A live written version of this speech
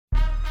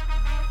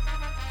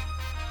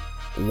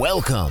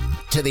Welcome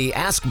to the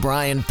Ask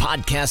Brian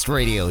podcast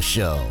radio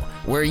show,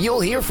 where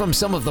you'll hear from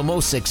some of the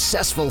most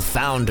successful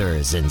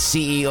founders and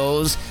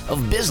CEOs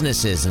of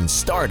businesses and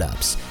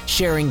startups,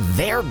 sharing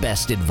their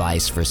best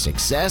advice for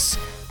success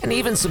and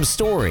even some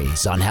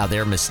stories on how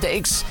their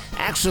mistakes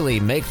actually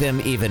make them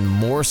even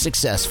more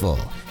successful.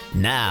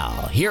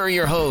 Now, here are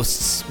your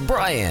hosts,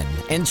 Brian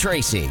and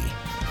Tracy.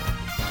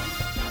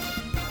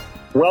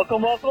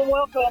 Welcome.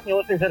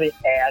 You're listening to the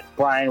Ask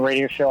Brian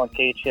radio show on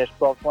KHS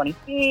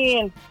 1220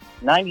 and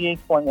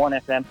 98.1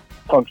 FM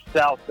from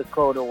South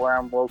Dakota, where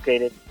I'm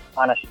located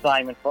on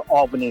assignment for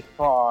Albany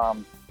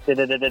Farm. That's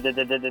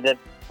the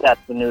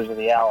news of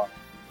the hour.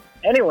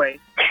 Anyway,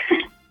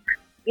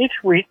 each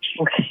week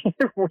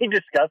we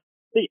discuss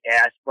the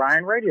Ask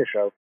Brian radio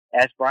show.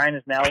 Ask Brian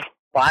is now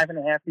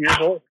 5.5 years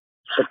old,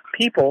 but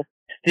people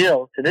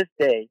still, to this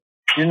day,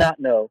 do not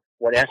know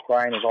what Ask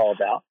Brian is all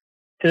about.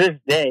 To this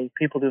day,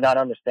 people do not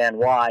understand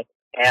why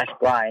Ask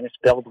Brian is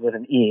spelled with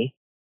an E.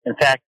 In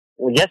fact,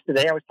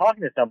 yesterday I was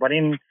talking to somebody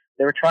and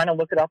they were trying to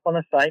look it up on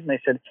the site and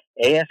they said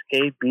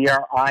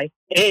AskBrian.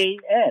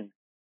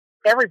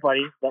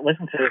 Everybody that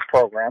listens to this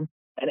program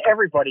and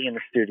everybody in the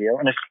studio,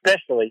 and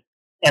especially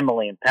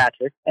Emily and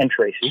Patrick and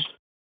Tracy,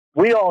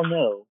 we all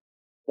know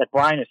that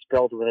Brian is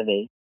spelled with an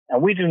E,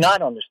 and we do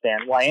not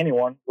understand why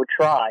anyone would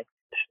try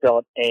to spell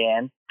it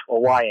A-N or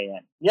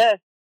Y-A-N. Yes,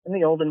 in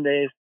the olden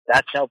days,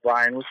 that's how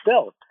Brian was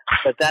spelled,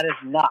 but that is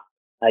not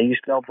how you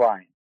spell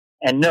Brian.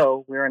 And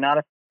no, we are not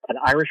an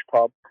Irish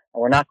pub,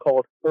 and we're not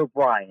called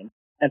O'Brien.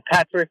 And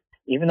Patrick,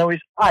 even though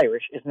he's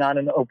Irish, is not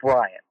an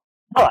O'Brien.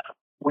 But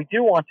we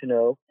do want to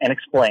know and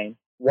explain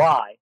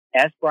why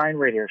Ask Brian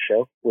radio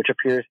show, which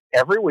appears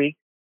every week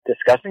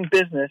discussing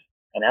business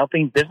and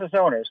helping business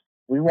owners,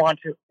 we want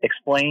to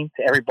explain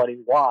to everybody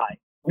why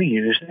we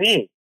use the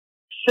E.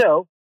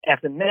 So,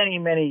 after many,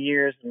 many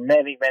years,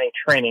 many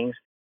trainings,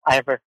 I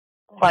have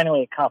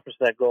finally accomplished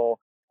that goal,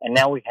 and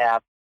now we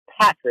have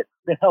Patrick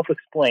who can help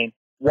explain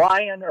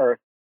why on earth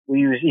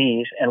we use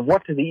E's and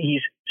what do the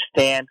E's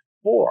stand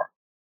for.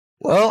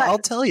 Well, Patrick.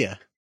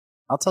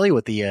 I'll tell you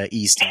what the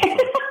E's stand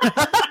for.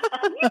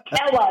 You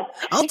tell us.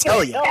 I'll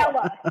tell you. Tell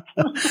us.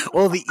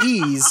 Well, the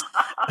E's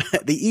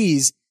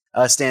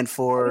stand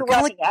for. Are you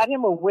laughing at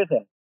him or with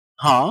him?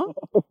 Huh?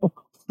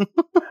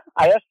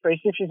 I asked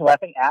Tracy if she's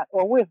laughing at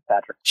or with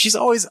Patrick. She's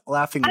always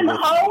laughing I'm with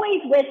him.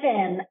 always with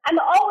him. I'm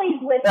always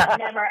with him,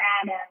 never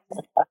at him.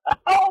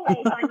 Always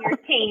on your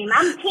team.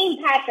 I'm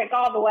Team Patrick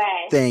all the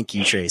way. Thank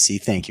you, Tracy.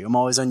 Thank you. I'm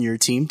always on your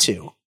team,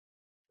 too.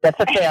 That's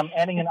okay. I'm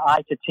adding an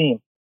I to team.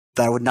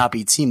 That would not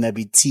be team. That'd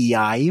be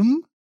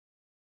team.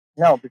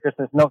 No, because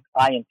there's no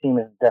I in team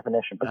as a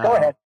definition. But go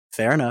ahead.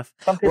 Fair enough.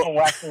 Some people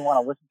actually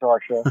want to listen to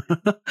our show.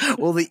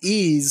 Well, the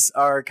E's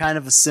are kind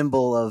of a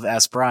symbol of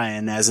Ask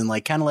Brian, as in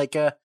kind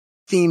of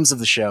themes of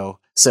the show,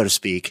 so to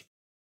speak.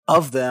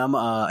 Of them,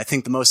 I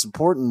think the most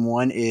important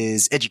one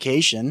is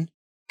education,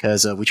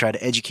 because we try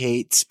to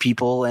educate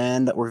people,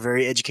 and we're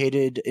very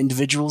educated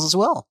individuals as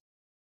well.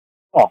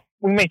 Oh,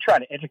 we may try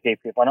to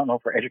educate people. I don't know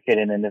if we're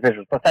educated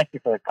individuals, but thank you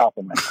for the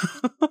compliment.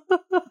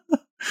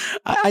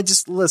 I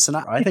just listen.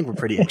 I think we're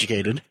pretty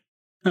educated.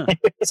 Huh.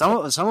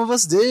 Some of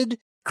us did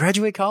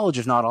graduate college,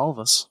 if not all of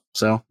us.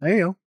 So there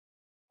you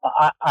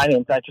go. I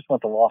didn't. I just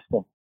went to law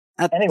school.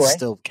 That anyway,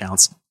 still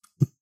counts.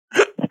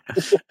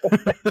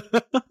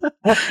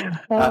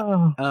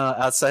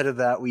 Outside of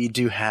that, we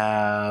do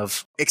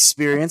have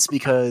experience,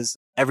 because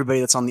everybody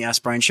that's on the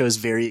Ask Brian show is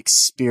very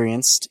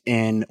experienced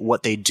in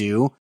what they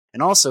do,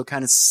 and also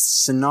kind of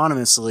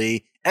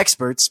synonymously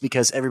experts,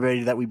 because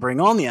everybody that we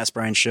bring on the Ask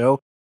Brian show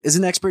is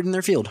an expert in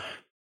their field.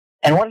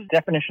 And what is the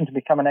definition to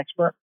become an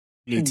expert?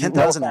 You need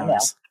 10,000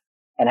 hours.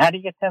 And how do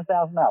you get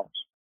 10,000 hours?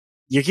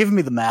 You're giving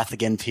me the math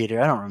again,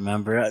 Peter. I don't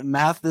remember.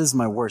 Math is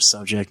my worst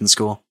subject in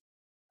school.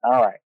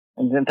 All right.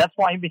 And that's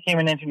why he became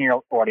an engineer,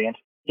 audience.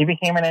 He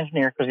became an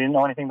engineer because he didn't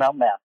know anything about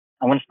math.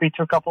 I'm going to speak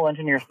to a couple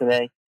engineers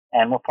today,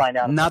 and we'll find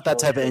out. Not that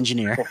type of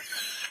engineer.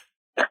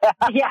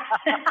 Yeah.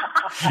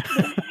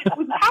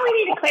 We probably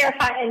need to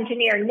clarify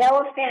engineer. No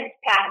offense,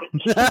 Patty.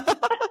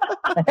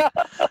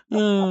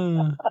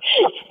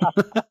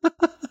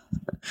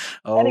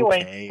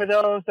 Anyway, for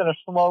those that are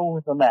slow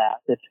with the math,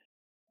 it's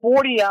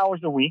 40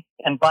 hours a week.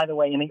 And by the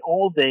way, in the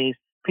old days,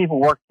 people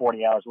worked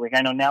 40 hours a week.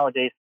 I know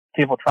nowadays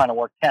people are trying to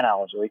work 10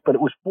 hours a week, but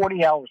it was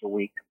 40 hours a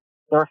week.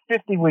 There are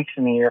 50 weeks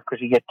in the year because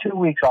you get 2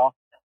 weeks off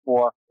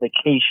for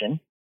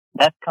vacation.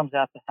 That comes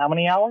out to how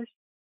many hours?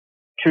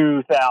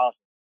 2,000.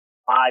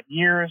 5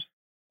 years,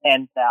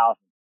 10,000.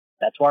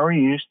 That's why we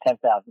use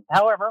 10,000.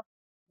 However,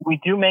 we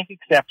do make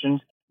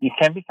exceptions. You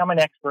can become an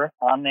expert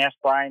on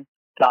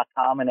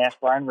AskBrian.com and Ask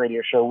Brian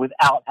Radio Show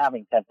without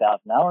having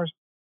 10,000 hours.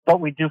 But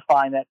we do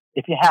find that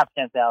if you have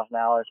 10,000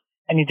 hours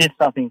and you did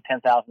something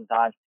 10,000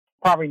 times, you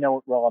probably know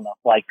it well enough,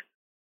 like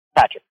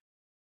Patrick.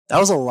 That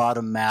was a lot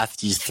of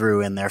math you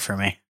threw in there for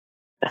me.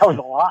 That was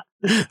a lot.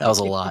 That was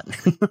a lot.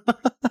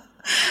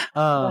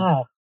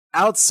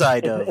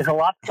 Outside of... Is a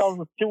lot spelled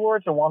with 2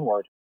 words or 1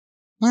 word?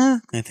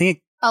 I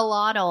think... A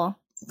lottle.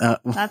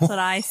 That's what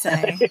I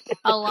say.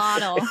 A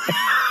lottle.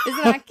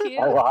 Isn't that cute?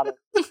 A lot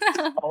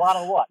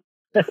of what?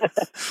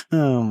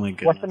 Oh my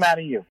goodness. What's the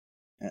matter with you?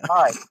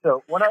 All right.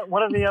 So what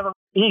are the other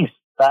E's,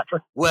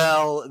 Patrick?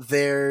 Well,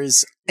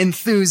 there's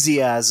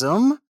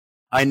enthusiasm.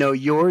 I know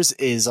yours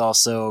is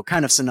also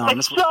kind of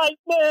synonymous. Excitement!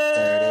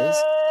 There it is.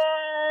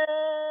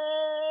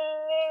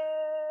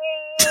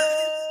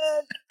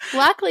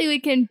 Luckily, we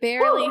can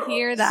barely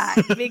hear that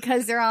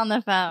because they're on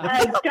the phone.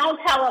 Don't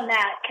tell him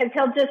that, because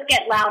he'll just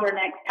get louder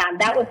next time.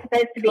 That was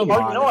supposed to be Come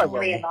on, the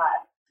three of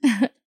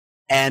us.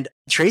 And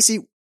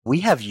Tracy,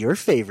 we have your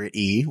favorite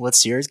E.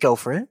 What's yours? Go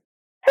for it.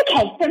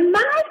 Okay, so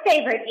my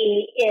favorite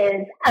E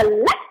is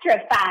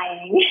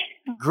electrifying.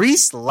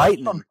 Grease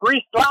lightning.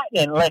 Grease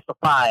lightning,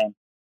 electrifying.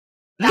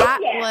 That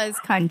Yeah. was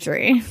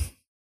country.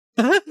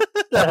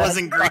 That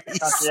wasn't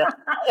Grease. Yeah.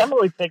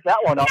 Emily picked that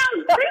one up.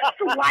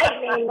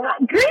 No,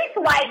 Grease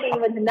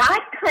lightning was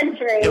not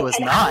country. It was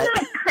and not. I'm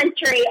not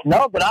country.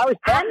 No, but I was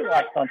talking I'm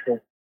about not- country.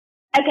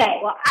 Okay,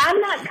 well, I'm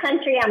not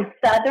country, I'm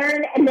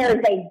Southern, and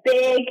there's a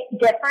big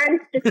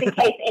difference, just in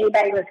case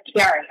anybody was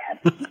curious.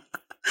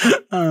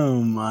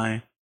 Oh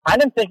my. I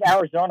didn't think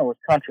Arizona was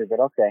country, but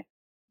okay.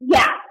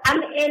 Yeah,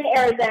 I'm in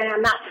Arizona.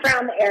 I'm not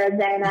from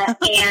Arizona,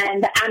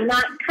 and I'm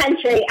not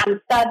country,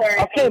 I'm Southern.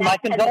 Okay, and my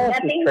that has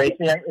condolences, nothing- Tracy.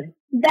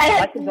 That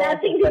has condolences,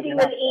 nothing to but do you're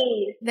with not-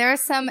 ease.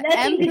 There's some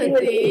Nothing to do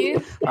with empathy.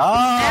 ease.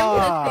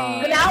 Ah,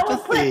 Empathy. But I will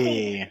put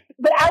empathy.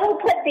 But I will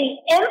put the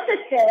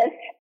emphasis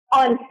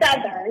on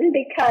Southern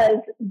because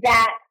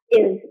that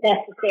is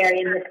necessary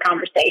in this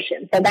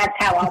conversation. So that's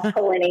how I'll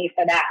pull an E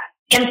for that.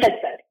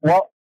 Emphasis.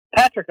 Well,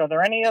 Patrick, are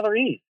there any other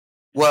E's?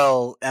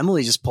 Well,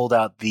 Emily just pulled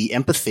out the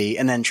empathy,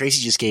 and then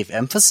Tracy just gave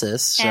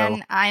emphasis. So,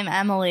 And I'm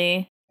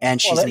Emily.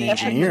 and she's Well, an the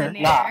empathy- engineer.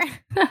 Nah.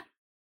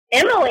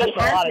 Emily That's a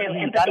lot has of no E's.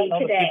 I empathy don't know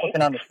that today. people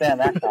can understand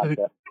that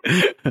concept.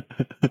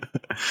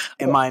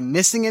 Am I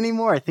missing any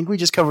more? I think we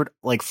just covered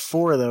like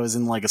 4 of those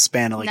in like a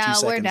span of like 2 No,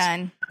 seconds. we're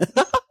done.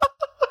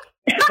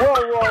 Whoa.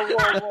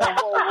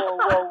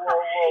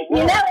 You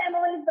know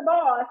Emily's the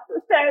boss,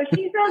 so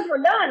she says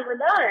we're done, we're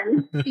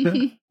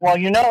done. Well,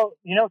 you know,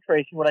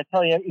 Tracy, what I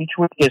tell you each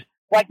week is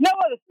like no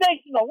other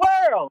station in the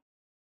world.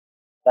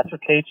 That's what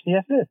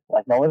KHDS is,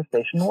 like no other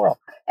station in the world.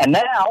 And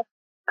now,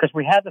 because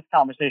we had this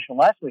conversation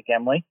last week,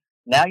 Emily,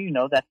 now you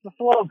know that's the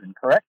slogan,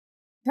 correct?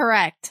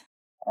 Correct.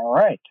 All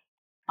right.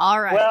 All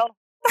right. Well,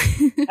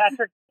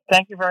 Patrick,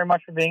 thank you very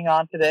much for being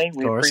on today.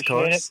 We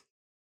appreciate it.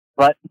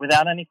 But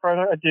without any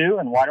further ado,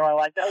 and why do I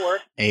like that word?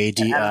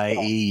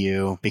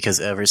 ADIEU, because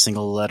every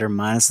single letter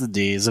minus the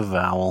D is a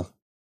vowel.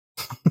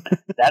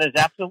 That is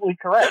absolutely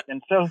correct.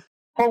 And so,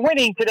 for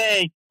winning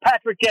today,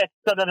 Patrick gets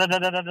a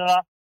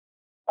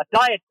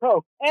Diet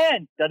Coke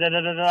and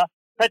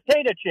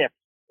potato chips.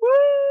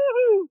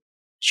 Woo-hoo!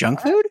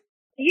 Junk food?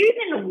 Do you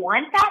even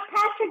want that,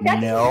 Patrick?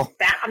 That's No.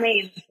 I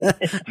mean,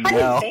 I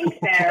No. didn't think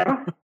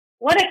so.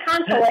 What a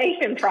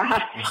consolation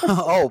prize.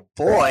 Oh,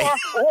 boy.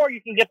 Or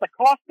you can get the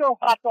Costco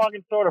hot dog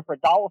and soda for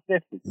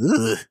 $1.50.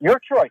 Ugh. Your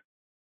choice.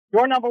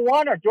 Door number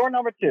 1 or door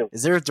number 2?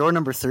 Is there a door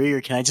number 3, or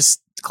can I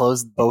just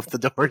close both the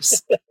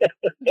doors?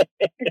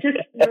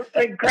 Just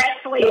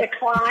regretfully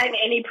decline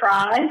any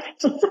prize.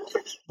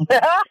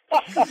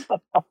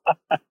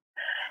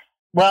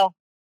 Well,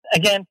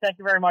 again, thank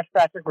you very much,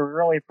 Patrick. We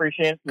really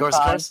appreciate it. Of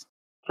course.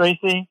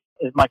 Tracy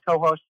is my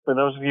co-host, for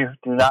those of you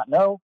who do not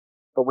know,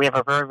 but we have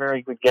a very,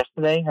 very good guest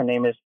today. Her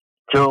name is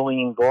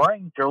Jolene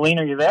Goring. Jolene,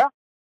 are you there?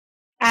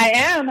 I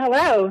am.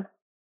 Hello.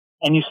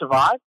 And you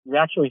survived? You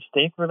actually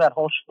stayed through that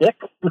whole shtick?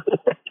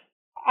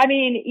 I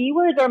mean,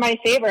 E-words are my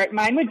favorite.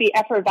 Mine would be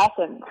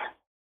effervescent.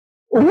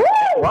 Ooh,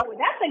 What?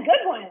 that's a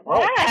good one.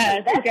 Oh.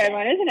 Yeah, that's a good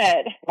one, isn't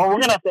it? Well, we're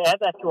going to have to add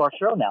that to our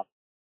show now.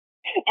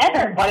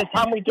 Ever. By the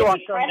time we do our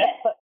show Credit.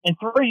 next, in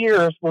 3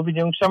 years, we'll be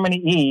doing so many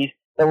E's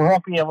that we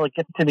won't be able to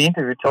get to the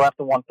interview till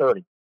after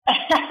 1:30.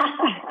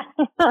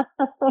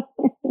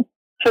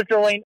 So,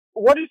 Jolene,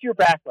 what is your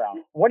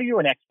background? What are you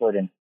an expert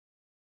in?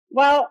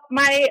 Well,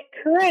 my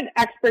current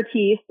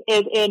expertise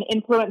is in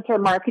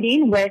influencer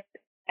marketing with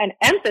an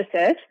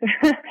emphasis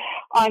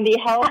on the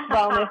health,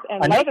 wellness,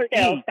 and Another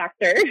lifestyle E.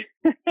 sector.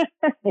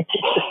 This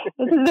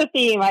is the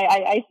theme.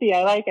 I see.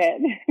 I like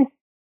it.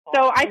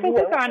 So I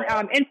focus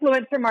on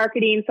influencer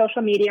marketing,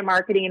 social media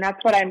marketing, and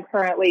that's what I'm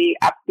currently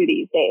up to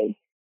these days.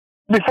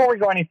 Before we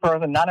go any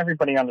further, not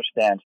everybody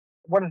understands.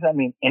 What does that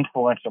mean,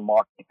 influencer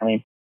marketing? I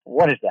mean,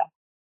 what is that?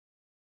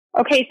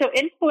 Okay, so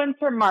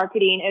influencer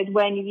marketing is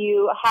when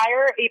you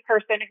hire a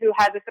person who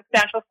has a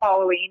substantial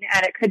following,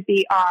 and it could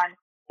be on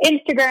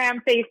Instagram,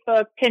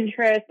 Facebook,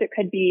 Pinterest, it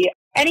could be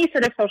any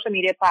sort of social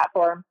media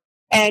platform,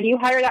 and you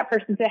hire that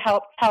person to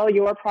help tell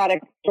your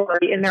product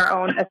story in their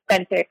own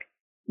authentic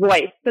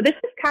voice. So this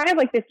is kind of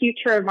like the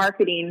future of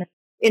marketing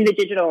in the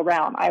digital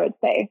realm, I would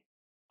say.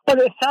 But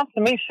it sounds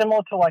to me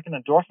similar to like an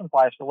endorsement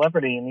by a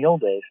celebrity in the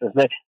old days. Is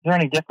there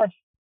any difference?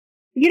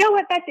 You know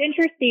what? That's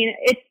interesting.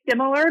 It's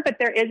similar, but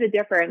there is a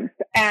difference.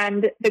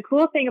 And the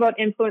cool thing about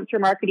influencer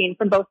marketing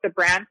from both the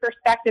brand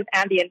perspective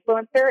and the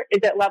influencer is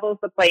it levels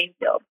the playing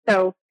field.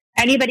 So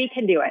anybody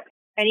can do it.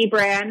 Any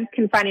brand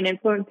can find an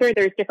influencer.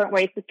 There's different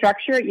ways to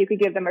structure it. You could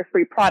give them a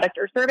free product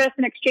or service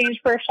in exchange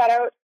for a shout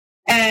out.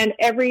 And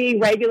every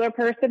regular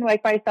person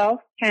like myself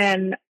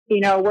can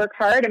work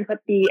hard and put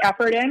the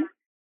effort in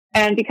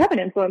and become an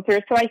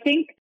influencer. So I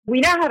think we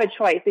now have a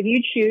choice. If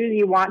you choose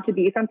you want to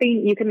be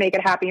something, you can make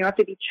it happen. You don't have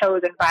to be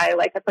chosen by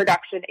like a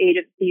production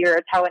agency or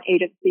a talent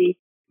agency.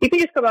 You can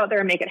just go out there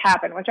and make it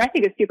happen, which I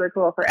think is super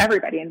cool for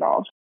everybody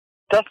involved.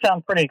 Does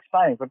sound pretty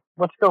exciting, but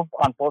let's go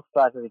on both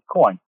sides of the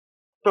coin.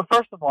 So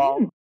first of all,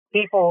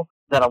 people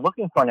that are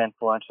looking for an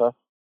influencer,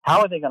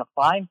 how are they going to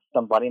find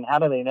somebody, and how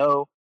do they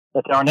know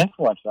that they're an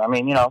influencer? I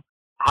mean,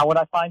 how would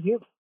I find you?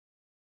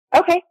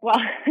 Okay,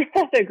 well,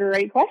 that's a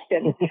great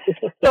question.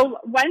 So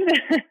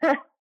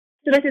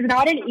so this is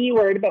not an E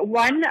word, but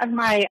one of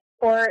my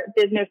core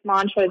business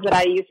mantras that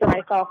I use for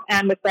myself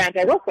and with brands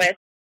I work with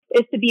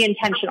is to be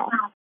intentional.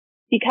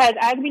 Because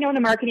as we know in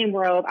the marketing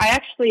world, I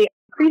actually,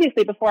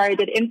 previously before I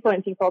did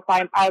influencing full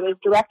time, I was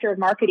director of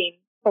marketing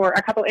for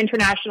a couple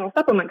international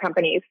supplement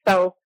companies.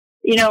 So,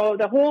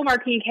 the whole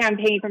marketing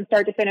campaign from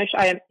start to finish,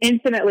 I am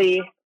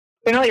intimately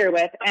familiar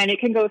with, and it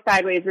can go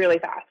sideways really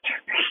fast.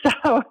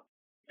 So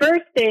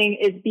first thing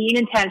is being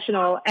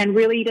intentional and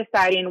really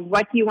deciding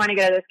what do you want to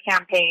get out of this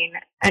campaign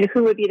and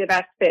who would be the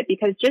best fit.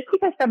 Because just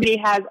because somebody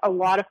has a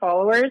lot of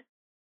followers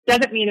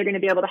doesn't mean they're going to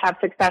be able to have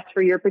success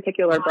for your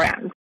particular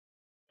brand.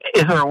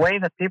 Is there a way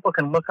that people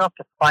can look up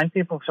to find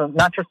people? So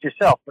not just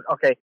yourself, but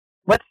okay,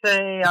 let's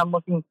say I'm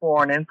looking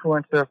for an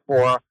influencer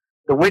for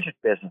the widget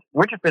business.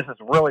 Widget business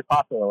is really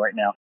popular right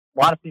now. A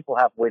lot of people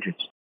have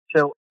widgets.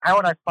 So how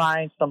would I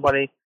find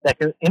somebody that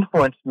can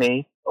influence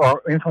me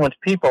or influence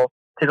people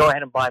to go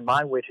ahead and buy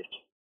my widgets?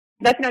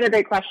 That's another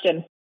great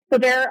question. So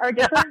there are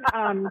different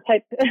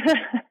types.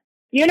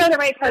 You know the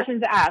right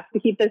questions to ask to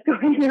keep this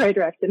going in the right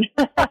direction.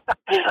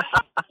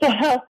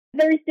 So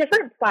there's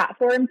different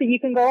platforms that you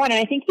can go on. And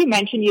I think you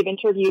mentioned you've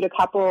interviewed a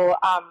couple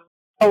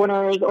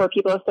owners or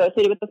people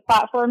associated with this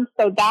platform.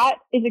 So that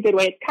is a good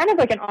way. It's kind of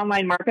like an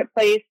online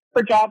marketplace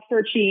for job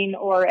searching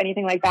or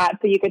anything like that.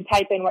 So you could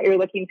type in what you're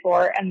looking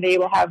for and they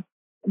will have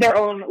their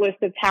own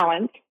list of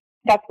talent.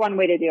 That's one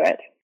way to do it.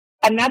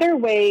 Another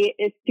way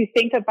is to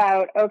think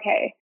about,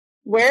 okay,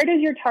 where does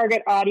your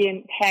target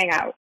audience hang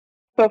out?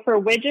 So for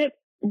widgets,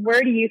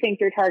 where do you think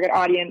your target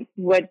audience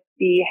would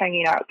be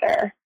hanging out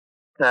there?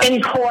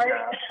 In court.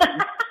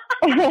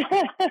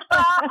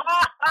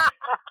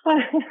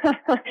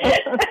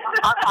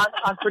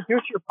 on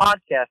producer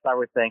podcast, I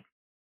would think.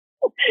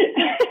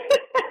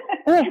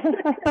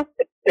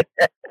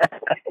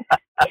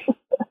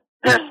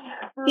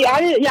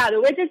 Yeah,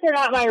 the widgets are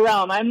not my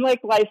realm. I'm like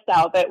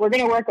lifestyle, but we're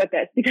going to work with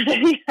this because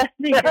I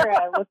think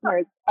your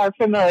listeners are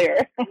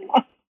familiar.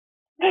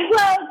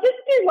 Well, just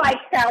do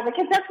lifestyle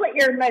because that's what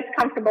you're most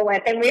comfortable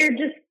with, and we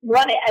just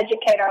want to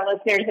educate our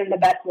listeners in the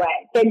best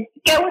way. So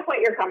go with what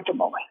you're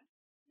comfortable with.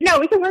 No,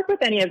 we can work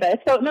with any of this.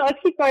 So no, let's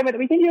keep going with it.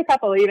 We can do a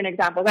couple of even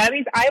examples. At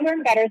least I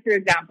learn better through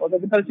examples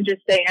as opposed to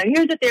just saying, oh,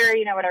 here's a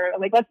theory, whatever.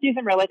 Like, let's do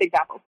some real life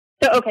examples.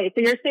 So, okay,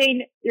 so you're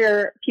saying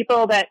your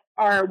people that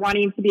are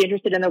wanting to be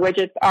interested in the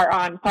widgets are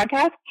on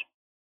podcasts?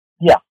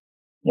 Yeah.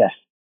 Yes.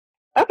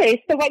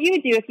 Okay, so what you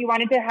would do if you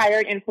wanted to hire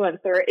an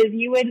influencer is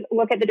you would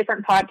look at the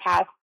different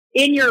podcasts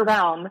in your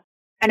realm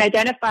and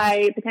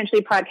identify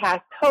potentially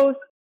podcast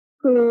hosts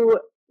who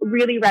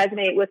really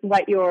resonate with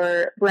what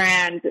your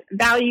brand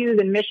values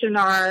and mission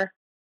are.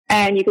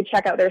 And you could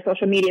check out their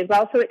social media as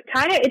well. So it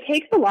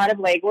takes a lot of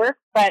legwork,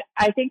 but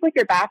I think with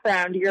your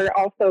background, you're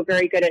also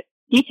very good at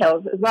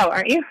details as well,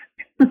 aren't you?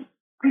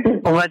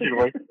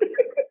 Allegedly.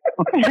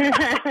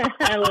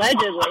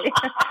 Allegedly.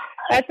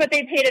 That's what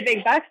they paid a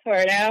big bucks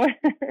for now.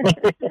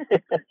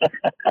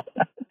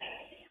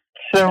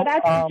 So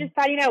that's just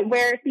finding out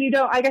where, so you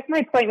don't, I guess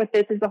my point with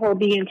this is the whole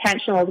being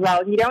intentional as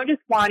well. You don't just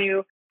want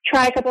to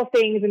try a couple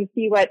things and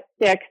see what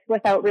sticks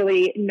without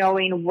really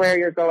knowing where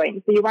you're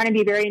going. So you want to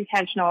be very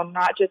intentional and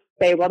not just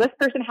say, well, this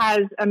person has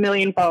 1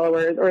 million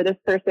followers or this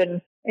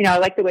person, I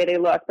like the way they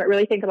look, but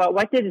really think about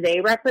what do they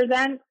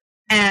represent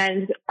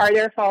and are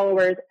their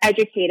followers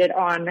educated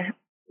on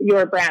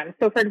your brand?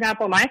 So for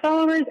example, my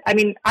followers, I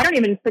don't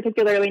even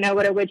particularly know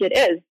what a widget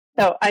is.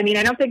 So, I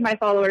don't think my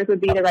followers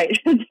would be the right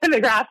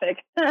demographic.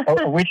 A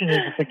widget is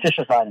a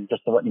fictitious item,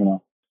 just to let you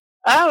know.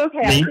 Oh,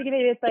 okay. I think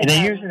maybe it's like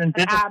they use it in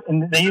business,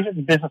 and they use it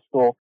in business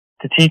school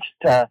to teach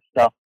stuff.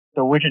 So,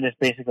 widget is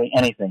basically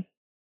anything.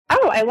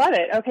 Oh, I love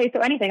it. Okay,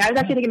 so anything. I was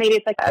actually thinking maybe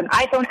it's like an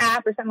iPhone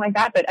app or something like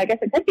that, but I guess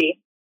it could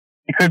be.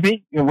 It could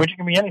be. A widget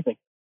can be anything.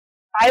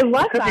 I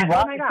love that.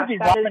 Oh my gosh, it could be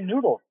ramen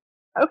noodles.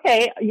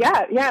 Okay,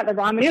 yeah, the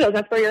ramen noodles.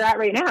 That's where you're at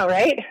right now,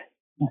 right?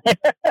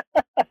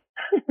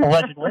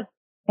 Allegedly.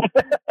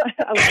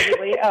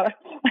 Allegedly. Oh.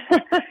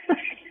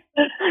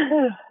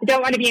 You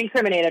don't want to be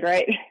incriminated,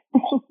 right?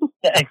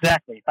 Yeah,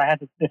 exactly.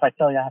 If I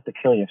tell you, I have to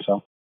kill you.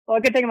 So. Well,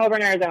 good thing I'm over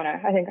in Arizona.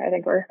 I think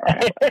we're.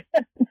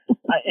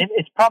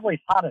 It's probably as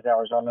hot as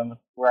Arizona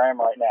where I am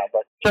right now.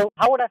 But so,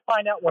 how would I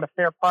find out what a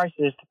fair price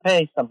is to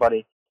pay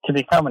somebody to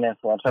become an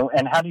influencer?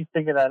 And how do you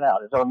figure that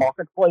out? Is there a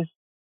marketplace?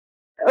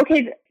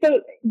 Okay,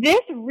 so this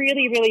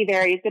really, really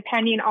varies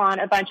depending on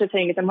a bunch of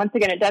things. And once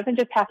again, it doesn't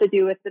just have to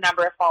do with the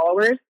number of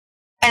followers.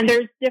 And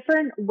there's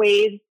different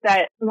ways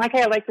that, like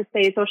I like to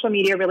say, social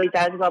media really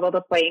does level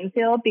the playing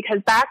field, because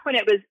back when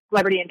it was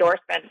celebrity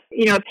endorsements,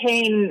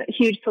 paying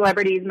huge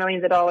celebrities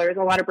millions of dollars,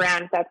 a lot of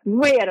brands, that's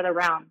way out of the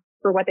realm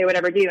for what they would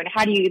ever do. And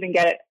how do you even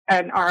get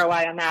an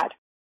ROI on that?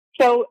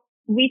 So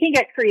we can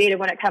get creative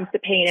when it comes to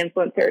paying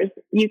influencers.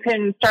 You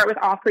can start with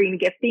offering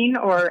gifting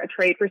or a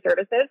trade for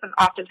services, and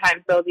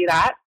oftentimes they'll do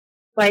that.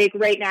 Like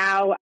right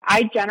now,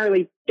 I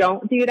generally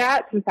don't do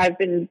that since I've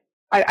been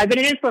an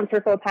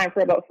influencer full time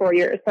for about 4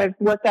 years. So I've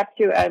worked up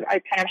to, I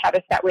kind of have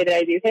a set way that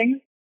I do things.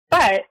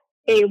 But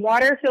a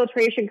water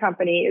filtration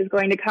company is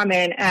going to come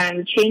in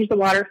and change the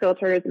water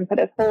filters and put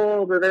this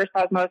whole reverse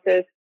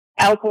osmosis,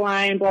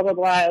 alkaline, blah, blah,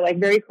 blah, like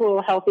very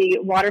cool, healthy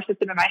water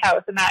system in my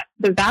house. And that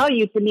the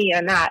value to me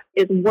on that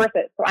is worth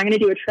it. So I'm going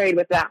to do a trade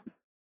with them.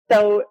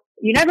 So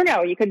you never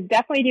know. You could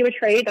definitely do a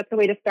trade. That's the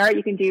way to start.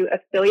 You can do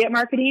affiliate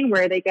marketing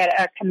where they get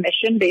a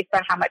commission based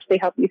on how much they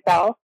help you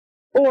sell.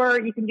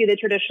 Or you can do the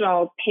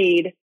traditional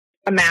paid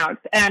amount.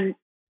 And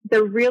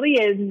there really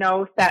is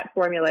no set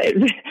formula.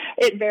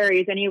 It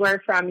varies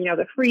anywhere from,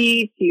 the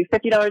free to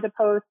 $50 a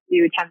post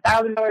to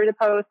 $10,000 a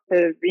post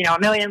to,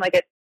 $1 million. Like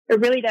it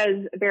really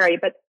does vary.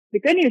 But the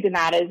good news in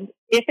that is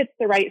if it's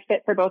the right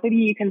fit for both of you,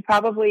 you can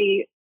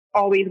probably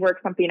always work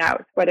something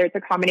out, whether it's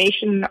a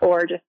combination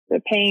or just the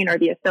paying or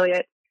the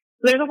affiliate.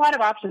 So there's a lot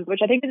of options,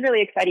 which I think is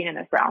really exciting in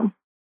this realm.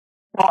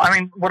 Well,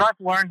 what I've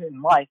learned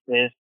in life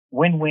is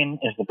win-win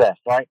is the best,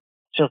 right?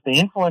 So if the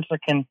influencer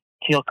can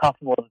feel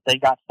comfortable that they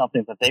got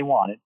something that they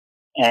wanted,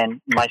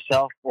 and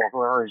myself or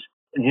whoever is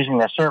using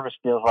their service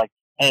feels like,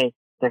 hey,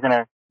 they're going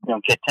to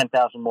get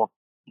 10,000 more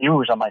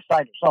viewers on my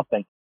site or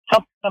something,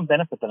 some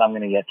benefit that I'm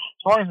going to get.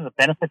 As long as there's a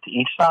benefit to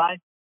each side,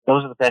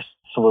 those are the best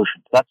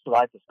solutions. That's what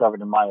I've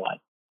discovered in my life.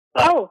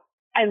 Oh,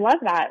 I love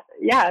that.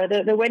 Yeah,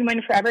 the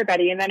win-win for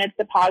everybody. And then it's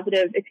a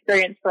positive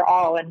experience for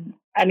all. And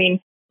in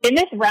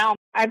this realm,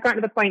 I've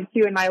gotten to the point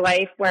too in my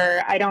life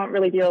where I don't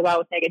really deal well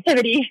with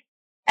negativity.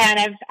 And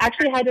I've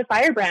actually had to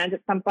fire brands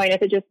at some point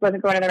if it just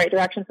wasn't going in the right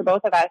direction for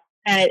both of us.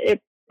 And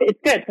it's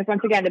good because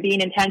once again,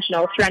 being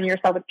intentional, surrounding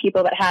yourself with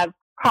people that have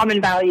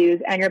common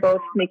values and you're both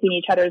making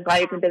each other's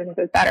lives and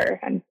businesses better.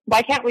 And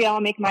why can't we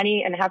all make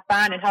money and have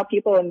fun and help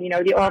people and,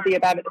 do all the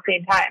above at the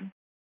same time?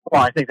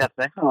 Well, I think that's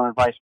excellent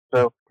advice.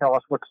 So tell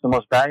us what's the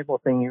most valuable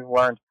thing you've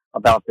learned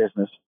about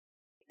business.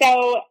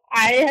 So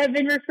I have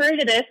been referring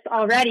to this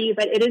already,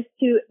 but it is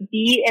to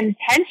be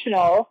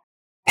intentional.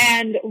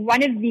 And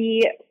one of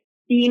the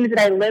themes that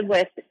I live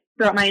with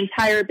throughout my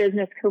entire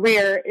business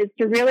career is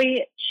to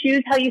really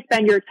choose how you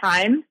spend your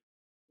time,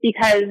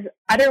 because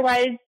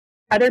otherwise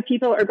other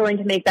people are going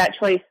to make that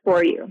choice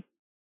for you.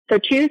 So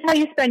choose how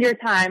you spend your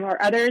time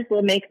or others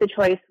will make the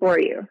choice for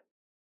you.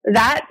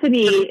 That to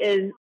me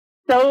is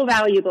so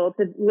valuable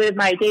to live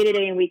my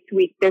day-to-day and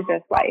week-to-week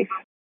business life.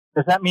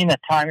 Does that mean that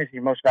time is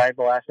your most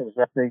valuable asset? Is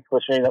that the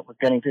cliche that we're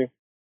getting to?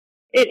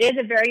 It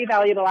is a very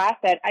valuable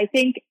asset. I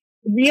think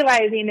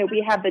realizing that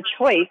we have the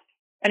choice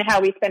and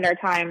how we spend our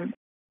time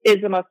is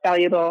the most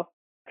valuable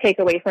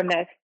takeaway from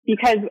this,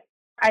 because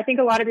I think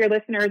a lot of your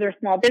listeners are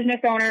small business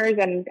owners,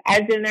 and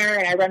I've been there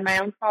and I run my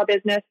own small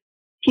business.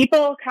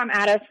 People come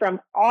at us from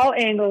all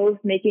angles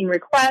making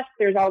requests.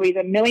 There's always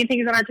a million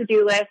things on our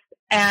to-do list.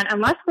 And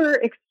unless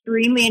we're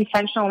extremely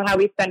intentional in how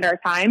we spend our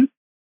time,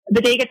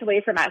 the day gets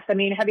away from us. Have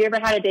you ever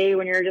had a day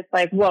when you're just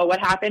like, whoa, what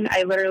happened?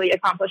 I literally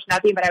accomplished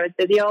nothing, but I was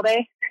busy all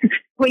day.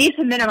 We need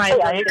to minimize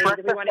those days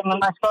if we want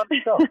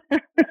to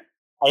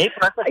I ate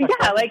breakfast.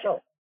 Yeah,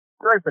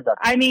 very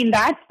productive.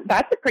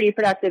 That's a pretty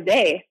productive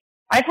day.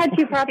 I've had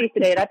 2 coffees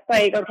today. That's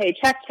like, okay,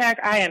 check.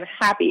 I am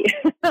happy.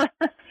 But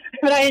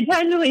I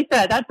intentionally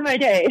said that's my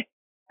day,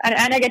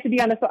 and I get to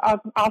be on this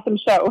awesome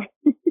show.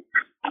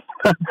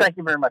 Thank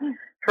you very much.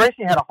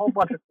 Tracy had a whole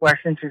bunch of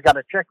questions. She's got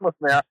a checklist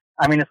there.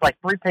 It's like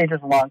 3 pages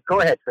long.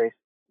 Go ahead, Tracy.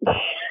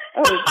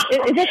 Oh,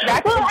 is this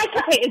rapid?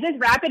 Is this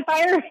rapid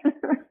fire?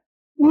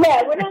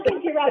 No, we're not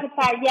going to do rapid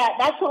fire yet.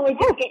 That's when we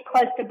just get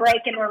close to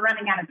break and we're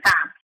running out of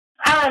time.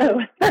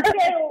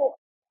 So,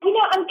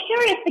 I'm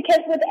curious because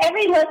with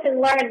every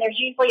lesson learned, there's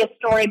usually a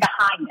story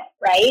behind it,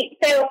 right?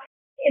 So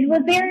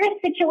was there a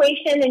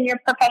situation in your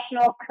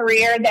professional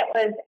career that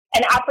was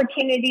an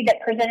opportunity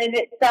that presented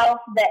itself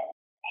that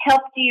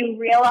helped you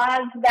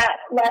realize that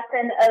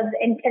lesson of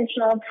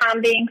intentional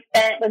time being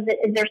spent?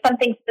 Is there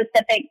something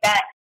specific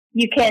that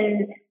you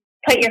can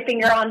put your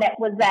finger on that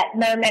was that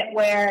moment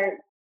where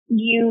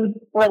you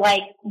were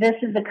like, this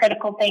is a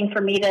critical thing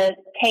for me to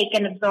take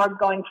and absorb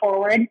going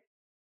forward?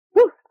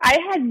 I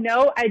had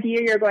no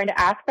idea you were going to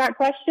ask that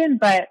question,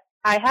 but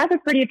I have a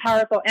pretty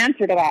powerful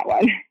answer to that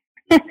one.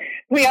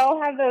 We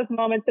all have those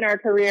moments in our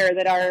career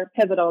that are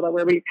pivotal,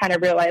 where we kind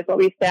of realize what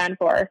we stand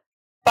for.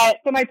 But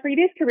so my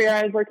previous career,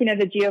 I was working as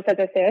a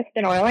geophysicist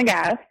in oil and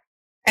gas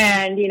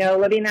and,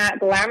 living that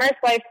glamorous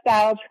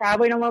lifestyle,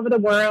 traveling all over the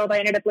world. I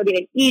ended up living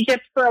in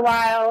Egypt for a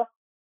while.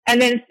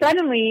 And then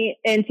suddenly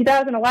in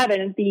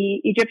 2011,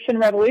 the Egyptian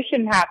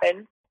revolution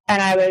happened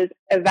and I was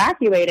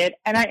evacuated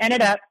and I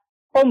ended up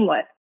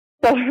homeless.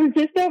 So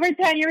just over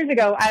 10 years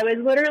ago, I was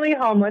literally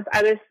homeless.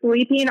 I was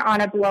sleeping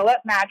on a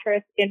blow-up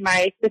mattress in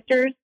my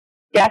sister's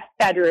guest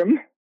bedroom.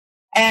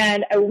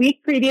 And a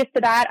week previous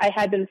to that, I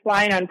had been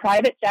flying on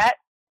private jets,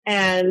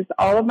 and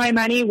all of my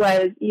money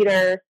was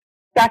either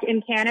stuck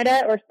in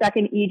Canada or stuck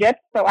in Egypt.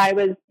 So I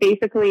was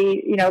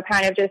basically,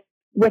 kind of just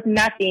with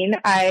nothing.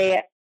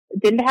 I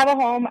didn't have a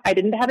home. I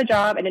didn't have a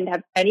job. I didn't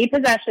have any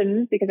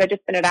possessions because I'd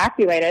just been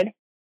evacuated.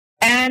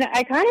 And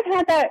I kind of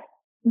had that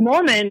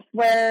moment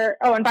where,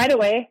 oh, and by the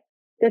way,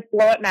 this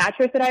blow-up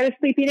mattress that I was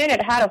sleeping in,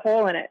 it had a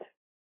hole in it.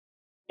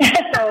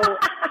 So,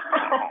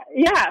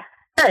 yeah.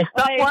 Hey,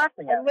 stop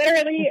laughing at me.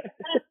 Literally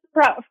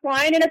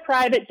flying in a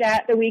private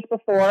jet the week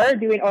before,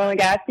 doing oil and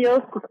gas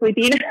deals,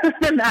 sleeping in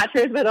a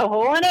mattress with a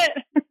hole in it.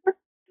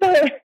 So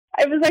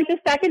it was like the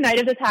second night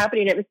of this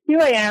happening. It was 2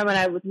 a.m. and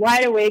I was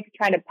wide awake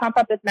trying to pump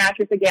up this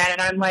mattress again.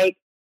 And I'm like,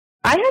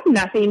 I have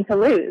nothing to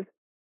lose.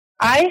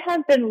 I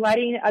have been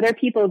letting other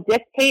people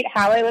dictate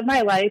how I live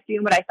my life,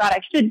 doing what I thought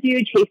I should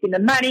do, chasing the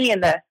money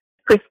and the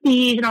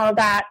prestige and all of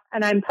that.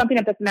 And I'm pumping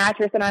up this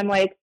mattress and I'm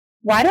like,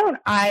 why don't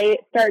I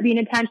start being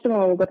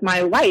intentional with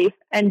my life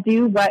and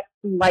do what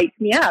lights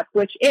me up,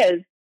 which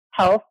is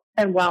health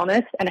and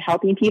wellness and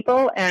helping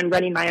people and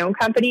running my own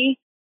company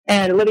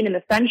and living in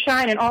the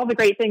sunshine and all the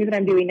great things that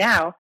I'm doing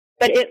now.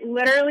 But it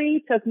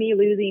literally took me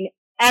losing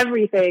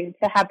everything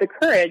to have the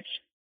courage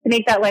to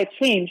make that life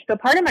change. So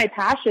part of my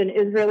passion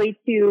is really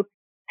to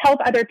help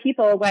other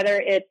people,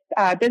 whether it's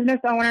business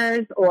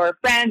owners or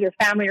friends or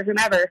family or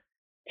whomever,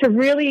 to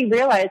really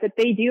realize that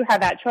they do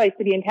have that choice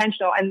to be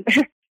intentional. And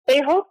they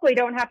hopefully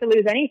don't have to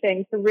lose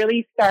anything to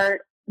really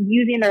start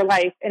using their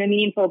life in a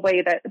meaningful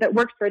way that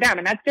works for them.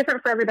 And that's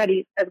different for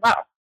everybody as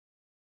well.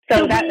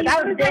 So that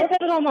was a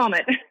pivotal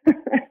moment.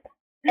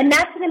 And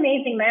that's an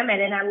amazing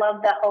moment. And I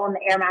love the hole in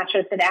the air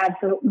mattress that adds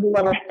a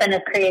little spin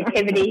of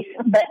creativity,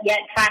 but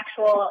yet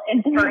factual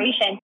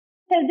inspiration.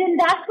 So then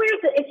that's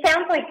where it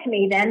sounds like to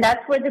me then,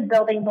 that's where the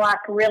building block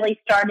really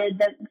started.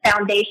 The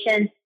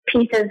foundation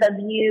pieces of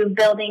you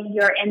building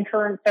your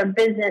influencer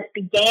business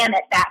began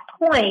at that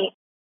point.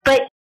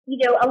 But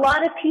a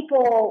lot of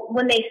people,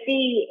 when they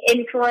see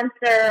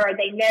influencer or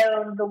they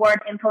know the word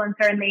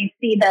influencer and they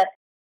see the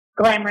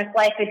glamorous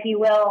life, if you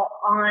will,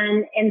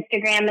 on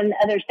Instagram and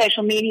other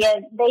social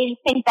media, they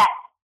think that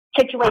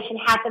situation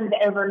happens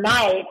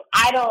overnight.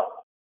 I don't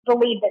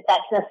believe that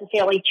that's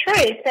necessarily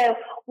true. So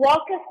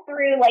walk us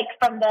through, like,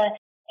 from the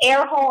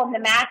air hole in the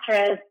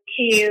mattress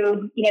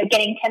to,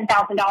 getting $10,000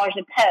 a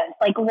post.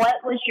 Like, what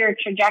was your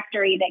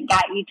trajectory that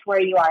got you to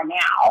where you are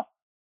now?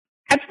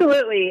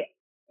 Absolutely.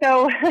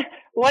 So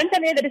once I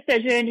made the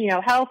decision,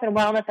 health and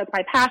wellness, that's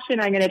my passion.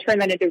 I'm going to turn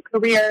that into a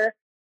career.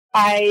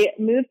 I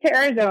moved to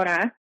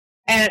Arizona.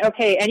 And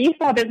okay, any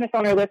small business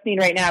owner listening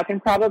right now can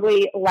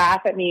probably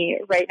laugh at me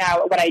right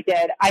now at what I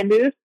did. I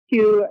moved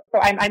so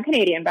I'm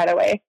Canadian, by the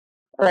way,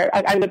 or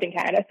I lived in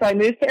Canada. So I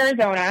moved to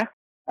Arizona,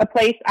 a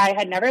place I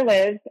had never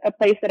lived, a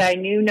place that I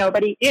knew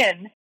nobody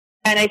in.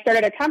 And I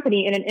started a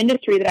company in an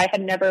industry that I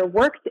had never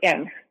worked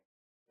in.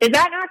 Is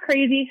that not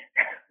crazy?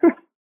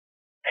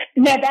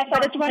 No, that's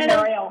what it's one of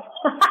those.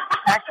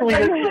 Actually,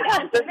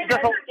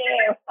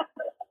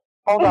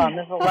 hold on.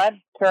 There's a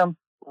Latin term,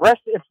 res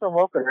ipsa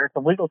loquitur. It's a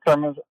legal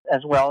term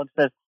as well. It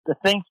says the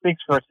thing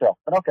speaks for itself.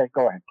 But okay,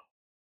 go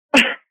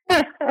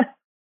ahead.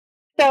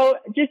 So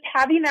just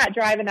having that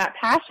drive and that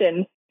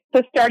passion,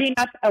 so starting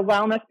up a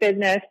wellness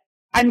business,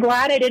 I'm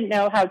glad I didn't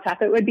know how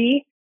tough it would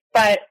be,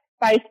 but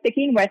by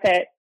sticking with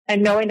it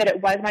and knowing that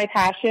it was my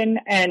passion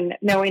and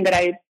knowing that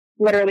I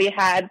literally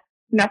had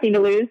nothing to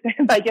lose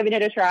by giving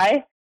it a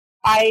try,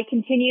 I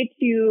continued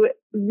to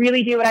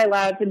really do what I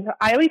loved. And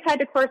I always had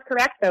to course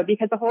correct, though,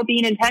 because the whole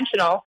being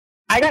intentional,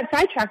 I got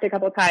sidetracked a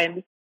couple of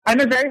times. I'm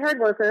a very hard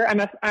worker.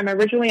 I'm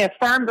originally a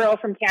farm girl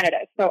from Canada,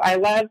 so I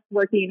love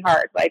working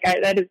hard.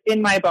 That is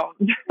in my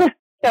bones.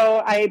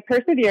 So I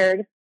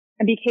persevered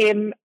and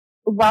became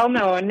well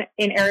known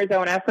in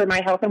Arizona for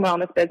my health and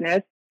wellness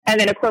business. And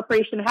then a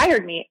corporation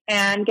hired me.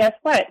 And guess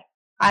what?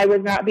 I was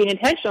not being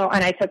intentional,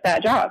 and I took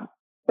that job.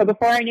 So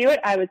before I knew it,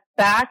 I was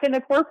back in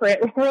the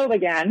corporate world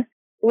again,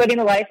 living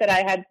the life that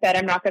I had said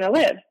I'm not going to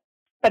live.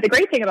 But the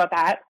great thing about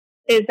that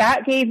is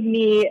that gave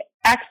me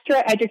extra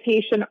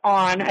education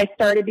I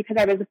started because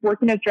I was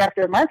working as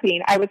director of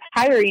marketing. I was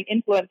hiring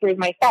influencers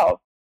myself.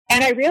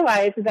 And I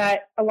realized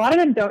that a lot of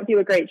them don't do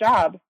a great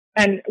job.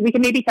 And we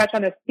can maybe touch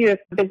on this too if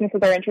businesses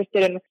are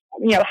interested in,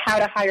 how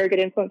to hire a good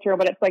influencer and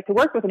what it's like to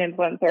work with an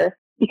influencer.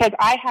 Because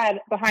I had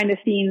behind the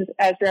scenes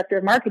as director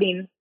of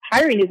marketing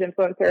hiring these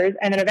influencers.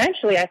 And then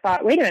eventually I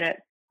thought, wait a minute,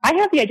 I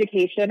have the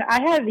education.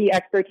 I have the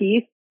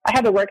expertise. I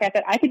have the work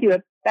ethic. I could do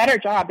a better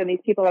job than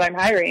these people that I'm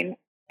hiring.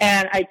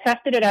 And I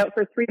tested it out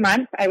for 3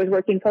 months. I was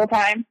working full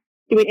time,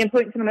 doing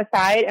influencing on the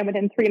side. And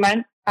within 3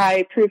 months,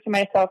 I proved to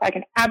myself I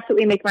can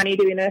absolutely make money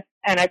doing this.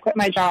 And I quit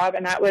my job.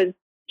 And that was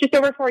just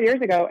over 4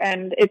 years ago.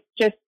 And it's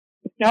just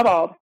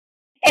snowballed.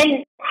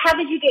 And how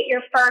did you get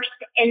your first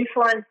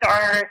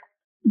influencer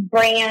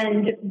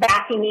brand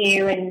backing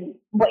you? And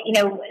what,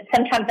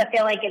 sometimes I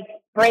feel like it's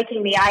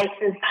breaking the ice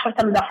is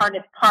some of the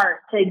hardest part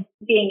to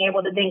being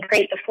able to then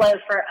create the flow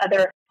for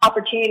other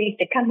opportunities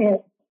to come in.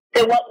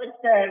 So what was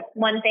the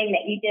one thing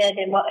that you did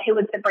and who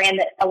was the brand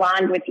that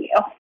aligned with you?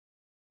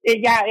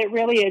 It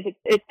really is.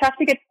 It's tough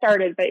to get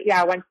started, but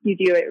yeah, once you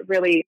do, it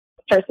really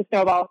starts to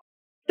snowball.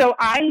 So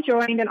I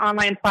joined an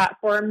online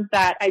platform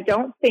that I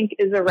don't think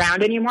is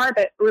around anymore,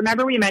 but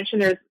remember we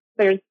mentioned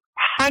there's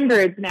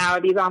hundreds now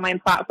of these online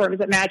platforms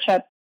that match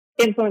up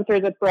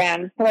influencers with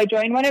brands. So I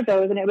joined one of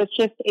those, and it was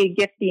just a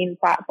gifting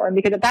platform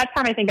because at that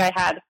time I think I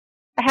had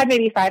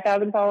maybe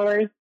 5,000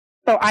 followers.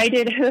 So I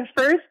did the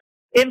first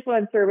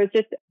influencer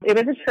it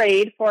was a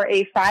trade for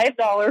a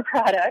 $5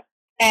 product,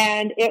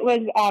 and it was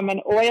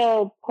an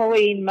oil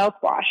pulling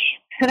mouthwash.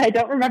 And I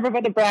don't remember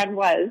what the brand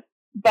was,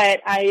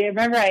 but I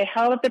remember I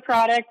held up the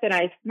product and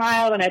I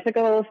smiled and I took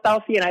a little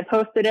selfie and I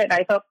posted it, and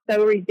I felt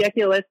so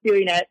ridiculous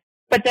doing it.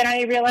 But then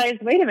I realized,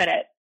 wait a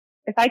minute,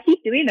 if I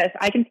keep doing this,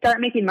 I can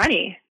start making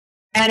money.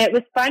 And it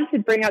was fun to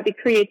bring out the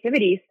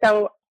creativity.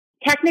 So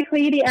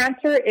technically the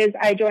answer is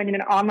I joined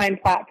an online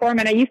platform,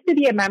 and I used to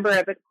be a member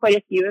of quite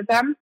a few of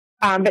them.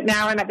 But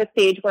now I'm at the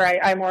stage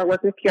where I more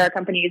work with PR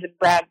companies and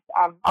brands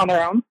on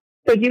their own.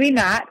 So doing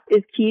that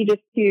is key,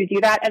 just to do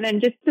that. And then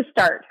just to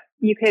start,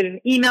 you can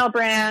email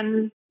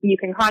brands, you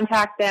can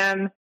contact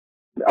them.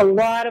 A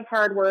lot of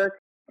hard work,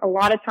 a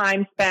lot of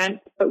time spent.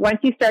 But once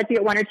you start to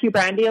get 1 or 2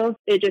 brand deals,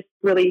 it just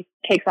really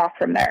takes off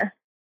from there.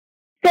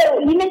 So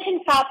you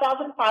mentioned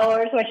 5,000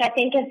 followers, which I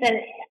think is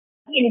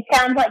it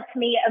sounds like to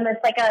me almost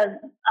like a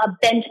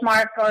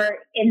benchmark, or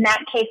in that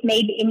case,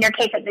 maybe in your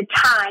case at the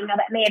time. Now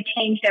that may have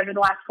changed over the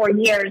last 4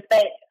 years,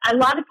 but a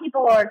lot of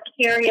people are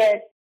curious,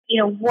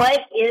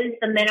 what is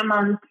the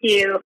minimum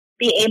to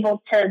be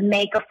able to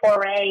make a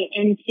foray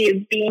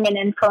into being an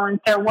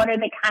influencer? What are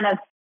the kind of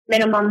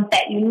minimums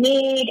that you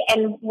need,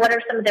 and what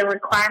are some of the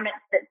requirements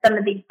that some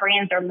of these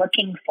brands are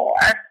looking for?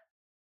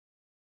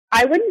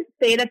 I wouldn't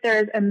say that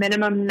there's a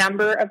minimum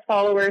number of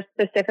followers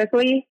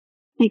specifically,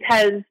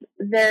 because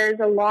there's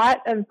a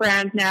lot of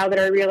brands now that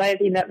are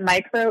realizing that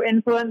micro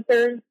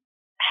influencers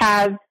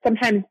have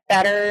sometimes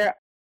better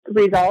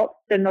results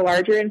than the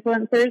larger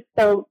influencers.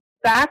 So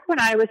back when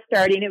I was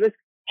starting, it was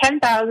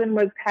 10,000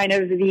 was kind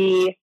of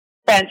the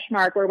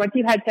benchmark, where once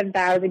you had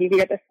 10,000, you could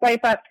get the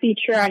swipe up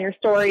feature on your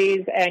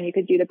stories and you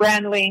could do the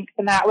brand links.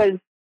 And that was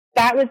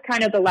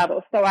kind of the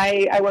level. So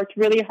I worked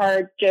really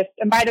hard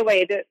and by the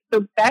way,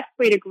 the best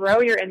way to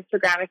grow your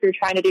Instagram, if you're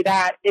trying to do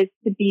that, is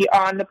to be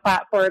on the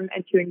platform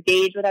and to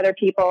engage with other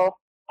people,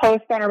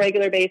 post on a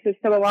regular basis.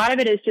 So a lot of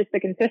it is just the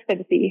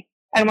consistency.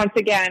 And once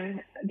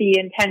again, the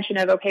intention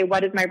of, okay,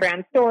 what is my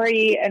brand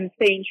story, and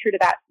staying true to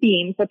that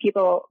theme. So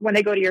people, when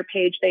they go to your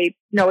page, they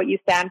know what you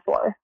stand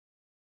for.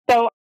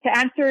 So to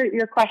answer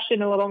your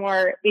question a little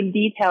more in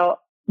detail,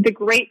 the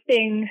great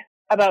thing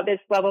about this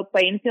level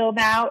playing field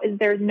now is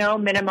there's no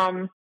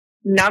minimum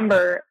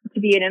number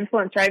to be an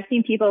influencer. I've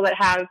seen people that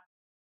have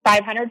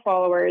 500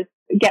 followers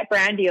get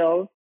brand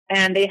deals,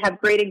 and they have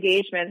great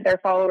engagement. Their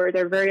followers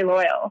are very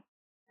loyal.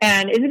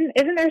 And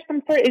isn't there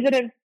some sort,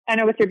 I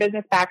know with your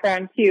business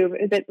background too,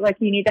 is it like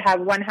you need to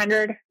have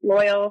 100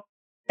 loyal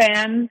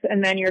fans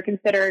and then you're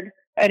considered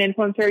an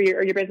influencer,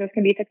 or your business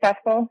can be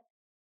successful?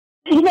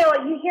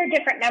 You hear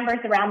different numbers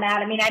around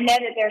that. I mean, I know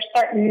that there's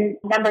certain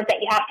numbers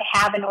that you have to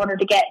have in order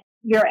to get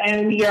your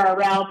own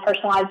URL,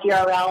 personalized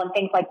URL and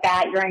things like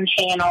that, your own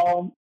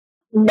channel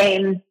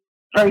name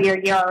for your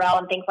URL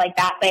and things like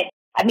that. But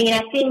I mean,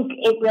 I think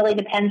it really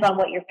depends on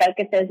what your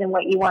focus is and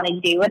what you want to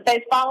do with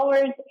those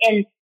followers.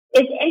 And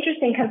it's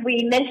interesting because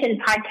we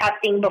mentioned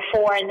podcasting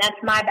before, and that's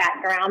my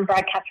background,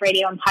 broadcast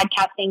radio and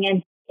podcasting.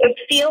 And it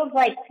feels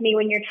like to me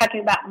when you're talking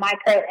about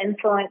micro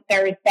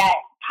influencers that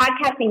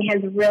podcasting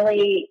has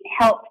really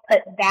helped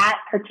put that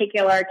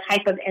particular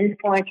type of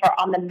influencer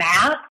on the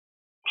map.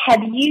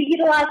 Have you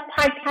utilized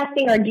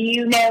podcasting, or do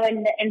you know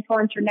in the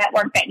influencer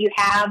network that you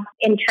have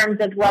in terms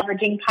of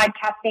leveraging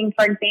podcasting,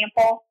 for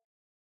example?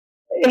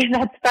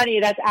 That's funny.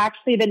 That's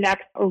actually the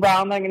next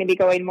realm I'm going to be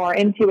going more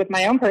into with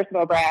my own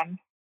personal brand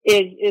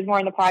is more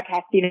in the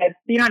podcasting. I've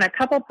been on a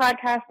couple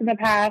podcasts in the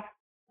past,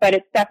 but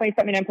it's definitely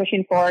something I'm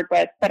pushing forward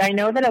with. But I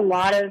know that a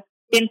lot of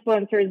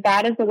influencers,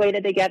 that is the way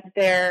that they get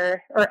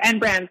and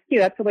brands too,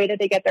 that's the way that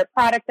they get their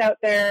product out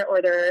there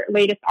or their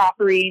latest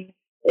offering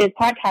is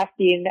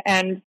podcasting.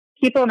 And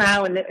people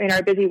now in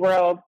our busy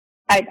world,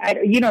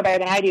 you know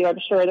better than I do, I'm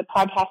sure, the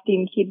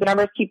podcasting the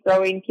numbers keep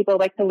growing. People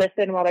like to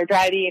listen while they're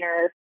driving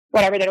or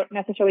whatever. They don't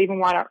necessarily even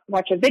want to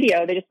watch a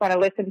video. They just want to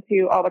listen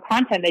to all the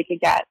content they could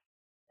get.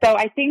 So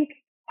I think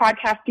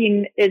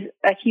podcasting is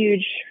a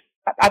huge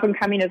up and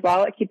coming as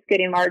well. It keeps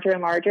getting larger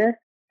and larger.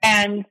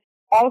 And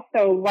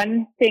also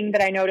one thing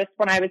that I noticed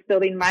when I was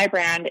building my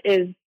brand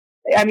is,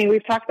 I mean,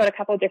 we've talked about a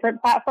couple of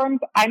different platforms.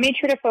 I made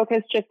sure to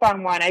focus just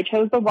on one. I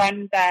chose the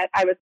one that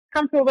I was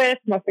comfortable with,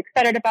 most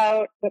excited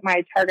about, that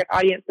my target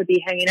audience would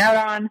be hanging out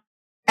on.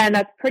 And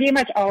that's pretty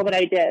much all that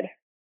I did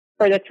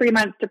for the 3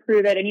 months to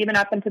prove it. And even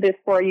up into this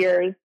 4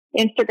 years,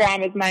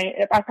 Instagram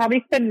is I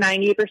probably spend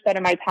 90%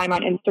 of my time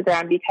on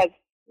Instagram, because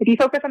if you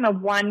focus on the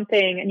one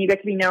thing and you get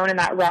to be known in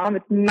that realm,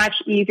 it's much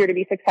easier to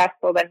be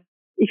successful than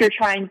if you're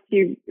trying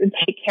to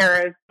take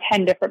care of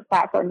 10 different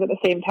platforms at the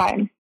same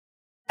time.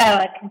 Oh,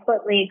 I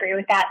completely agree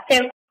with that.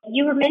 So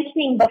you were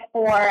mentioning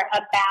before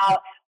about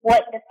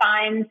what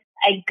defines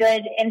a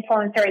good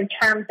influencer in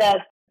terms of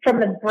from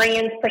the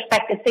brand's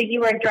perspective. So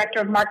you were a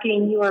director of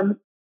marketing, you were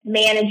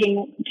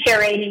managing,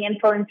 curating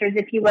influencers,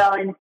 if you will,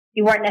 and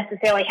you weren't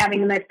necessarily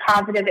having the most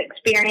positive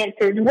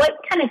experiences. What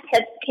kind of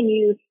tips can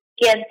you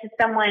give to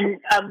someone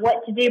of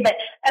what to do, but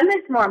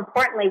almost more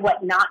importantly,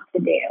 what not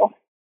to do?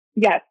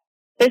 Yes.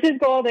 This is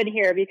golden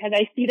here because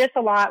I see this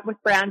a lot with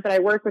brands that I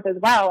work with as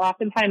well.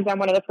 Oftentimes I'm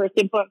one of the first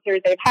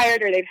influencers they've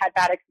hired or they've had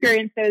bad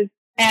experiences.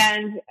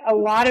 And a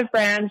lot of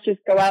brands just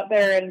go out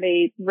there and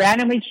they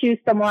randomly choose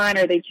someone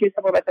or they choose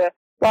someone with a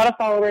lot of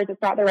followers.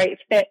 It's not the right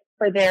fit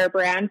for their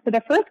brand. So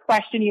the first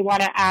question you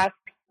want to ask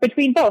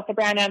between both the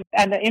brand and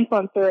the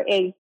influencer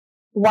is,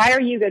 why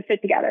are you a good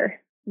fit together?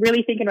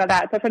 Really thinking about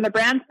that. So from the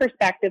brand's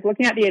perspective,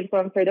 looking at the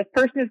influencer, this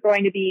person is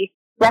going to be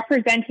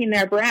representing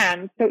their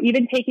brand. So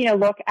even taking a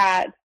look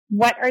at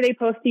what are they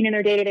posting in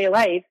their day-to-day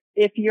life?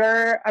 If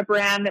you're a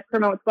brand that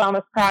promotes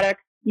wellness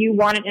products, you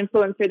want an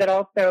influencer that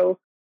also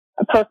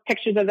posts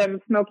pictures of them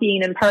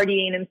smoking and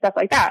partying and stuff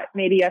like that.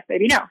 Maybe yes,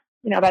 maybe no.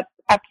 That's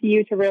up to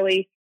you to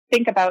really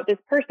think about. This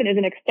person is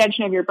an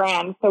extension of your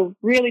brand. So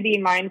really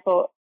being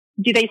mindful,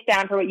 do they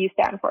stand for what you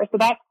stand for? So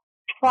that's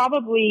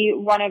probably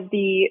one of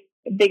the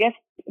biggest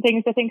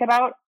things to think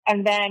about.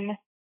 And then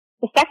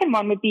the second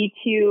one would be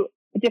to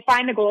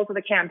define the goals of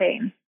the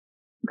campaign.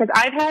 Because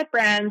I've had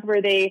brands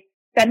where they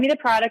send me the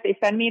product, they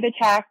send me the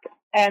check,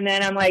 and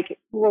then I'm like,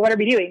 well, what are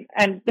we doing?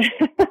 And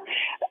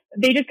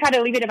they just kind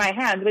of leave it in my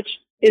hands, which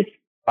is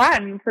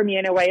fun for me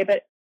in a way,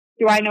 but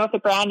do I know if the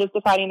brand is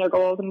defining their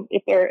goals and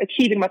if they're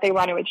achieving what they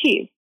want to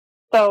achieve?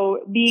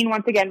 So being,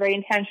 once again, very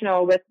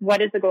intentional with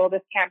what is the goal of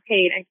this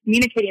campaign and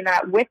communicating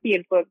that with the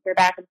influencer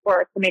back and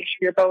forth to make sure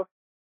you're both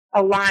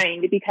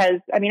aligned.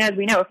 Because, as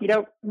we know, if you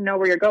don't know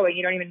where you're going,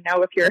 you don't even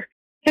know if you're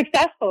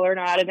successful or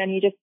not. And then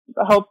you're just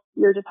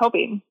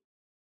hoping.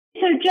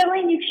 So,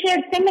 Jolene, you've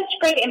shared so much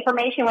great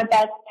information with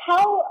us.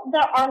 Tell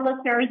our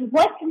listeners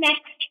what's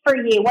next for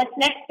you. What's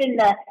next in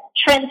the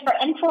trends for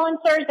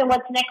influencers and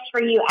what's next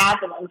for you as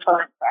an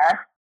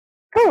influencer?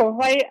 Cool.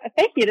 Well,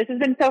 thank you. This has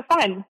been so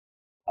fun.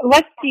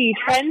 Let's see.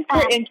 Trends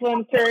for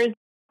influencers.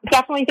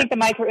 Definitely think the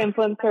micro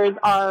influencers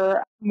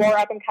are more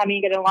up and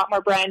coming, getting a lot more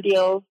brand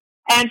deals.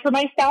 And for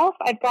myself,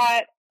 I've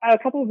got a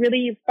couple of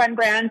really fun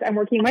brands I'm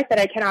working with that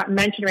I cannot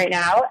mention right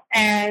now.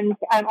 And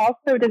I'm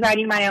also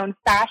designing my own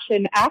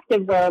fashion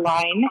activewear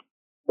line,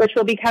 which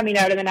will be coming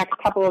out in the next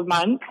couple of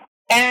months.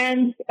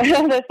 And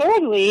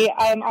thirdly,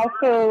 I'm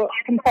also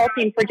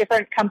consulting for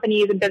different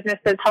companies and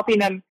businesses, helping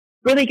them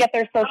really get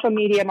their social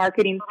media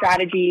marketing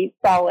strategy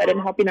solid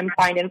and helping them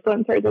find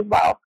influencers as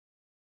well.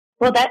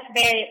 Well, that's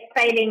very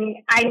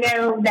exciting. I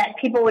know that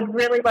people would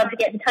really love to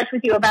get in touch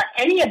with you about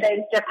any of those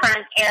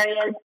different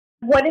areas.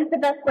 What is the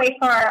best way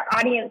for our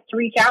audience to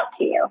reach out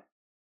to you?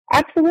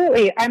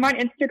 Absolutely. I'm on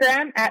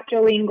Instagram at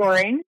Jolene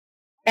Goring,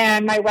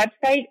 and my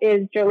website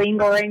is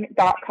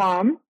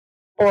jolenegoring.com,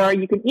 or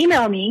you can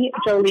email me,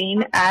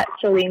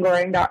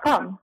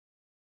 jolene@jolenegoring.com.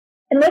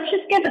 And let's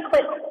just give a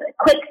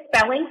quick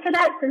spelling for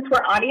that since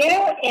we're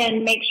audio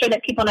and make sure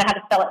that people know how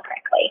to spell it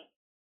correctly.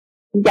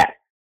 Yes.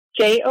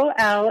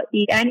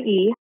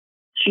 JOLENEGORING.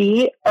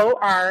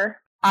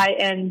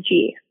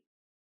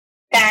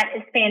 That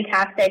is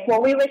fantastic.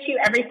 Well, we wish you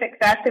every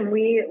success, and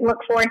we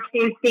look forward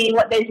to seeing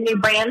what those new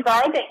brands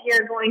are that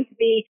you're going to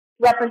be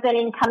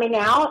representing coming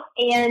out.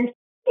 And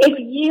if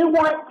you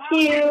want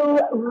to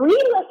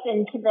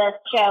re-listen to this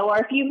show, or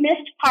if you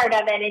missed part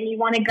of it and you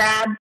want to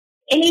grab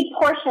any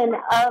portion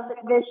of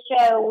this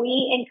show,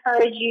 we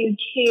encourage you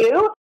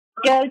to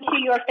go to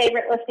your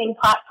favorite listening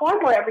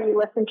platform, wherever you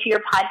listen to your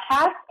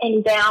podcast,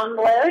 and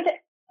download,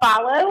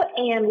 follow,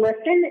 and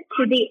listen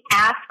to the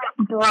Ask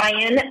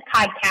Brian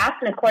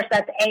podcast. And of course,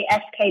 that's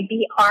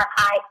AskBrien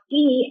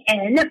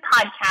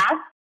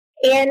podcast.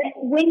 And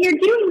when you're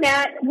doing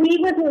that, we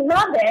would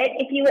love it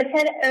if you would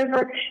head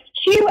over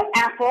to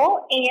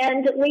Apple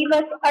and leave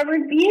us a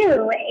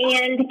review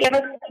and give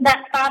us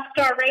that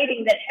 5-star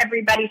rating that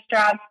everybody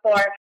strives for.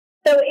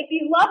 So if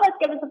you love us,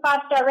 give us a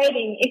 5-star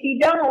rating. If you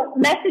don't,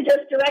 message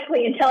us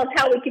directly and tell us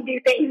how we can do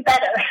things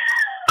better.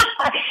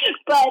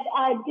 But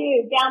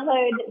do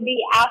download the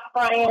Ask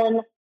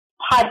Brian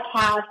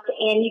podcast,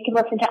 and you can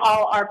listen to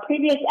all our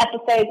previous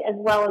episodes as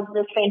well as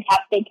this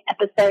fantastic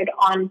episode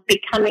on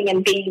becoming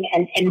and being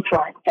an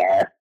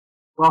influencer.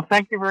 Well,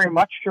 thank you very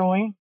much,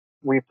 Jolene.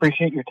 We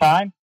appreciate your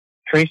time.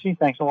 Tracy,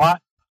 thanks a lot.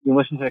 You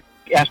listen to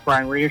Ask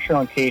Brian Radio Show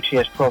on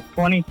KHCS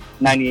 1220,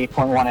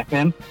 98.1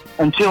 FM.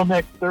 Until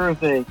next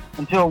Thursday,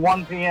 until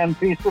 1 p.m.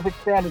 Pacific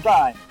Standard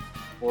Time,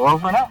 we're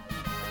over and out.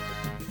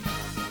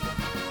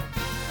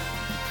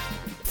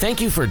 Thank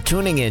you for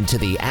tuning in to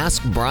the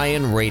Ask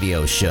Brian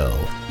Radio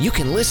Show. You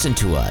can listen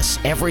to us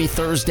every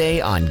Thursday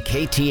on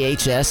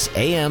KTHS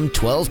AM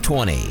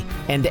 1220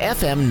 and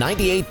FM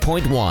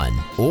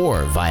 98.1,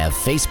 or via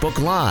Facebook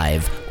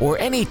Live, or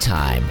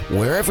anytime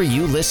wherever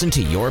you listen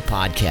to your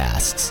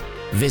podcasts.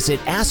 Visit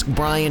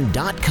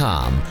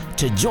AskBrian.com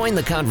to join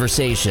the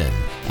conversation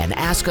and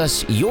ask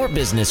us your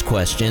business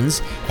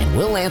questions, and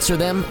we'll answer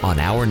them on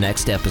our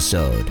next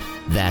episode.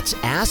 That's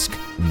AskBrien.com.